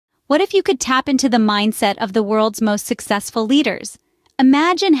What if you could tap into the mindset of the world's most successful leaders?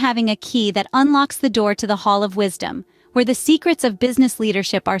 Imagine having a key that unlocks the door to the Hall of Wisdom, where the secrets of business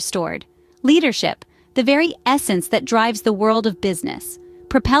leadership are stored. Leadership, the very essence that drives the world of business,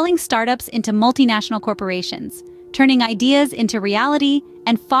 propelling startups into multinational corporations, turning ideas into reality,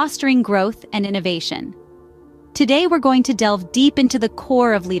 and fostering growth and innovation. Today we're going to delve deep into the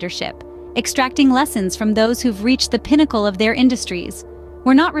core of leadership, extracting lessons from those who've reached the pinnacle of their industries.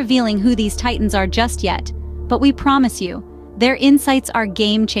 We're not revealing who these titans are just yet, but we promise you, their insights are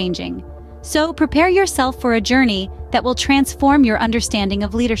game-changing. So prepare yourself for a journey that will transform your understanding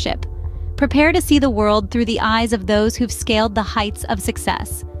of leadership. Prepare to see the world through the eyes of those who've scaled the heights of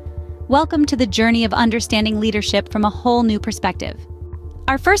success. Welcome to the journey of understanding leadership from a whole new perspective.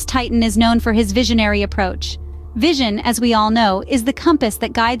 Our first titan is known for his visionary approach. Vision, as we all know, is the compass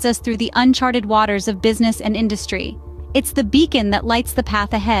that guides us through the uncharted waters of business and industry. It's the beacon that lights the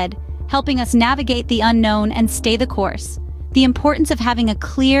path ahead, helping us navigate the unknown and stay the course. The importance of having a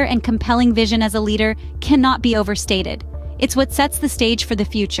clear and compelling vision as a leader cannot be overstated. It's what sets the stage for the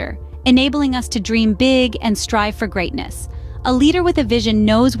future, enabling us to dream big and strive for greatness. A leader with a vision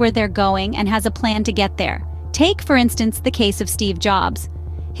knows where they're going and has a plan to get there. Take, for instance, the case of Steve Jobs.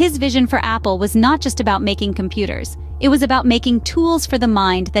 His vision for Apple was not just about making computers. It was about making tools for the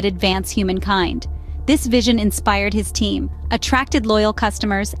mind that advance humankind. This vision inspired his team, attracted loyal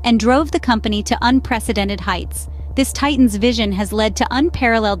customers, and drove the company to unprecedented heights. This titan's vision has led to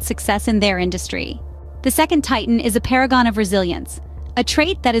unparalleled success in their industry. The second titan is a paragon of resilience. A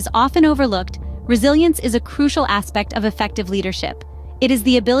trait that is often overlooked, resilience is a crucial aspect of effective leadership. It is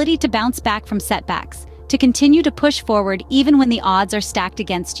the ability to bounce back from setbacks, to continue to push forward even when the odds are stacked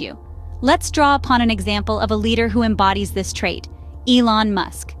against you. Let's draw upon an example of a leader who embodies this trait, Elon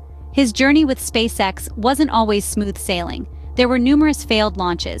Musk. His journey with SpaceX wasn't always smooth sailing. There were numerous failed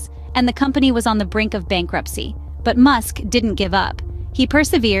launches, and the company was on the brink of bankruptcy. But Musk didn't give up. He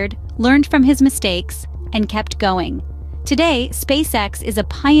persevered, learned from his mistakes, and kept going. Today, SpaceX is a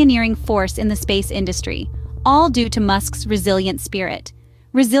pioneering force in the space industry, all due to Musk's resilient spirit.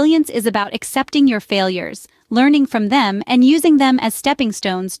 Resilience is about accepting your failures, learning from them, and using them as stepping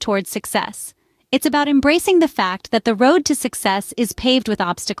stones towards success. It's about embracing the fact that the road to success is paved with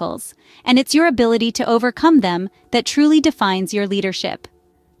obstacles, and it's your ability to overcome them that truly defines your leadership.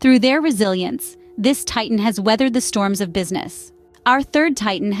 Through their resilience, this titan has weathered the storms of business. Our third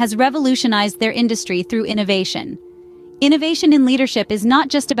titan has revolutionized their industry through innovation. Innovation in leadership is not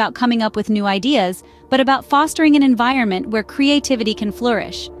just about coming up with new ideas, but about fostering an environment where creativity can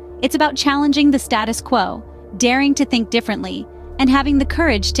flourish. It's about challenging the status quo, daring to think differently, and having the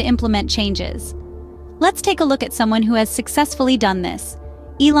courage to implement changes. Let's take a look at someone who has successfully done this.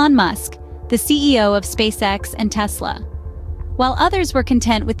 Elon Musk, the CEO of SpaceX and Tesla. While others were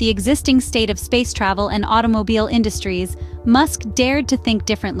content with the existing state of space travel and automobile industries, Musk dared to think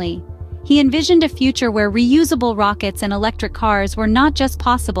differently. He envisioned a future where reusable rockets and electric cars were not just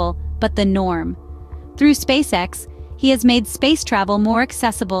possible, but the norm. Through SpaceX, he has made space travel more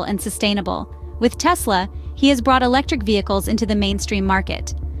accessible and sustainable. With Tesla, he has brought electric vehicles into the mainstream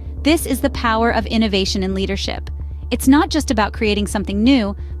market. This is the power of innovation in leadership. It's not just about creating something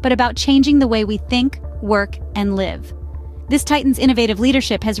new, but about changing the way we think, work, and live. This titan's innovative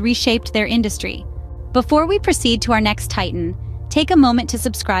leadership has reshaped their industry. Before we proceed to our next titan, take a moment to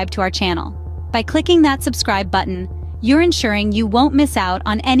subscribe to our channel. By clicking that subscribe button, you're ensuring you won't miss out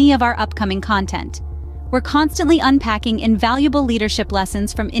on any of our upcoming content. We're constantly unpacking invaluable leadership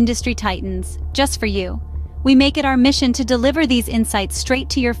lessons from industry titans, just for you. We make it our mission to deliver these insights straight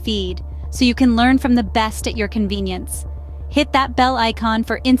to your feed, so you can learn from the best at your convenience. Hit that bell icon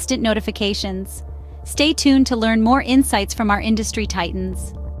for instant notifications. Stay tuned to learn more insights from our industry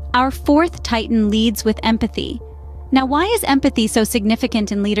titans. Our fourth titan leads with empathy. Now, why is empathy so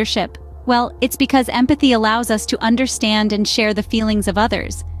significant in leadership? Well, it's because empathy allows us to understand and share the feelings of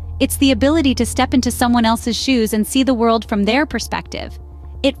others. It's the ability to step into someone else's shoes and see the world from their perspective.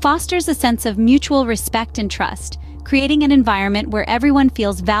 It fosters a sense of mutual respect and trust, creating an environment where everyone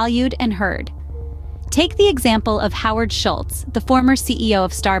feels valued and heard. Take the example of Howard Schultz, the former CEO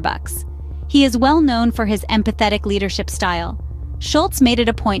of Starbucks. He is well known for his empathetic leadership style. Schultz made it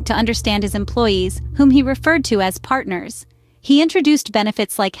a point to understand his employees, whom he referred to as partners. He introduced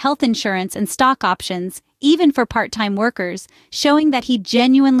benefits like health insurance and stock options, even for part-time workers, showing that he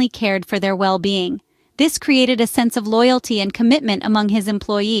genuinely cared for their well-being. This created a sense of loyalty and commitment among his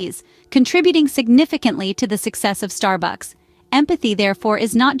employees, contributing significantly to the success of Starbucks. Empathy, therefore,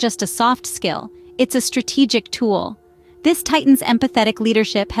 is not just a soft skill, it's a strategic tool. This titan's empathetic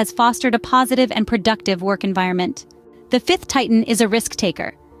leadership has fostered a positive and productive work environment. The fifth titan is a risk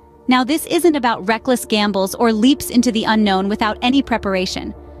taker. Now, this isn't about reckless gambles or leaps into the unknown without any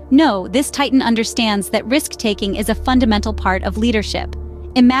preparation. No, this Titan understands that risk-taking is a fundamental part of leadership.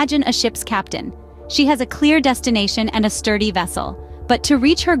 Imagine a ship's captain. She has a clear destination and a sturdy vessel, but to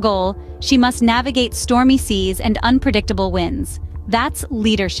reach her goal, she must navigate stormy seas and unpredictable winds. That's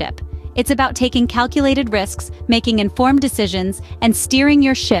leadership. It's about taking calculated risks, making informed decisions, and steering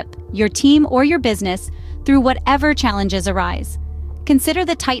your ship, your team, or your business through whatever challenges arise. Consider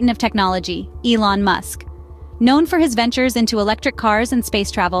the titan of technology, Elon Musk. Known for his ventures into electric cars and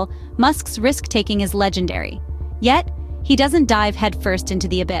space travel, Musk's risk-taking is legendary. Yet, he doesn't dive headfirst into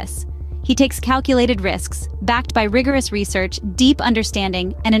the abyss. He takes calculated risks, backed by rigorous research, deep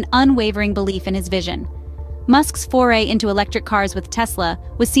understanding, and an unwavering belief in his vision. Musk's foray into electric cars with Tesla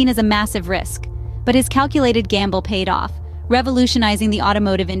was seen as a massive risk, but his calculated gamble paid off, revolutionizing the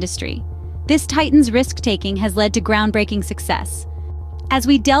automotive industry. This titan's risk-taking has led to groundbreaking success. As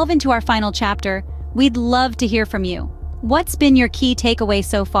we delve into our final chapter, we'd love to hear from you. What's been your key takeaway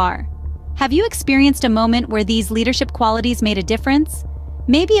so far? Have you experienced a moment where these leadership qualities made a difference?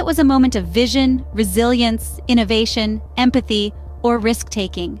 Maybe it was a moment of vision, resilience, innovation, empathy, or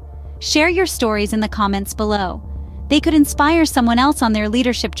risk-taking. Share your stories in the comments below. They could inspire someone else on their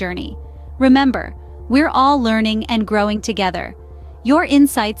leadership journey. Remember, we're all learning and growing together. Your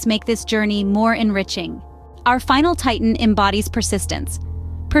insights make this journey more enriching. Our final titan embodies persistence.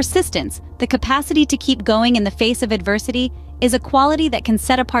 Persistence, the capacity to keep going in the face of adversity, is a quality that can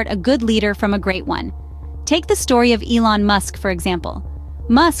set apart a good leader from a great one. Take the story of Elon Musk, for example.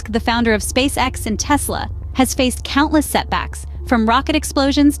 Musk, the founder of SpaceX and Tesla, has faced countless setbacks, from rocket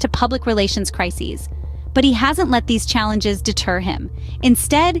explosions to public relations crises. But he hasn't let these challenges deter him.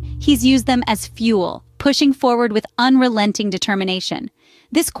 Instead, he's used them as fuel, pushing forward with unrelenting determination.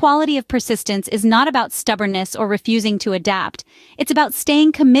 This quality of persistence is not about stubbornness or refusing to adapt. It's about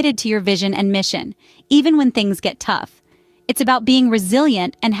staying committed to your vision and mission, even when things get tough. It's about being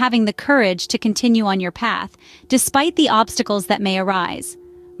resilient and having the courage to continue on your path, despite the obstacles that may arise.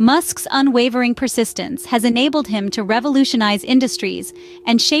 Musk's unwavering persistence has enabled him to revolutionize industries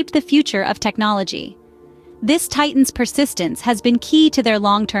and shape the future of technology. This titan's persistence has been key to their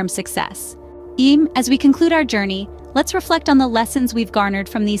long-term success. As we conclude our journey, let's reflect on the lessons we've garnered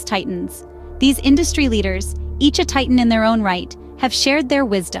from these titans. These industry leaders, each a titan in their own right, have shared their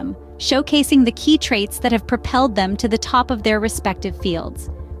wisdom, showcasing the key traits that have propelled them to the top of their respective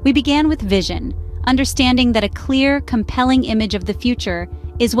fields. We began with vision, understanding that a clear, compelling image of the future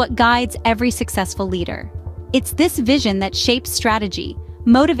is what guides every successful leader. It's this vision that shapes strategy,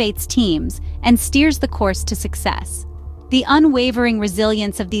 motivates teams, and steers the course to success. The unwavering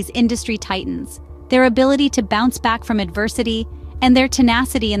resilience of these industry titans, their ability to bounce back from adversity, and their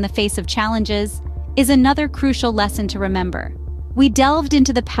tenacity in the face of challenges, is another crucial lesson to remember. We delved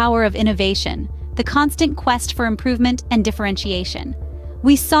into the power of innovation, the constant quest for improvement and differentiation.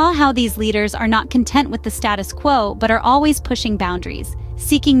 We saw how these leaders are not content with the status quo, but are always pushing boundaries,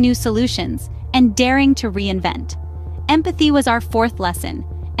 seeking new solutions, and daring to reinvent. Empathy was our fourth lesson,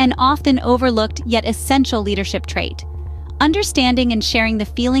 an often overlooked yet essential leadership trait. Understanding and sharing the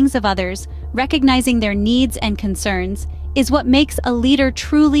feelings of others, recognizing their needs and concerns, is what makes a leader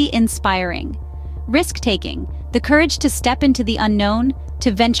truly inspiring. Risk-taking, the courage to step into the unknown,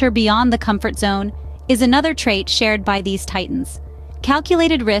 to venture beyond the comfort zone, is another trait shared by these titans.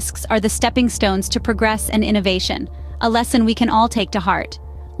 Calculated risks are the stepping stones to progress and innovation, a lesson we can all take to heart.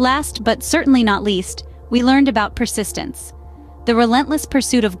 Last, but certainly not least, we learned about persistence. The relentless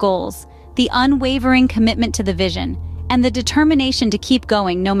pursuit of goals, the unwavering commitment to the vision, and the determination to keep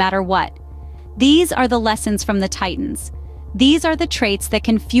going no matter what. These are the lessons from the titans. These are the traits that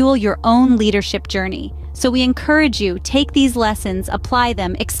can fuel your own leadership journey. So we encourage you, take these lessons, apply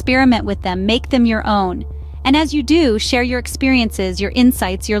them, experiment with them, make them your own. And as you do, share your experiences, your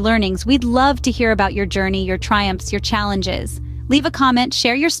insights, your learnings. We'd love to hear about your journey, your triumphs, your challenges. Leave a comment,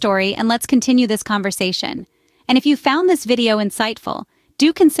 share your story, and let's continue this conversation. And if you found this video insightful,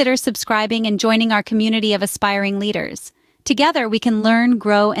 do consider subscribing and joining our community of aspiring leaders. Together, we can learn,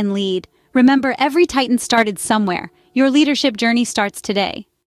 grow, and lead. Remember, every titan started somewhere. Your leadership journey starts today.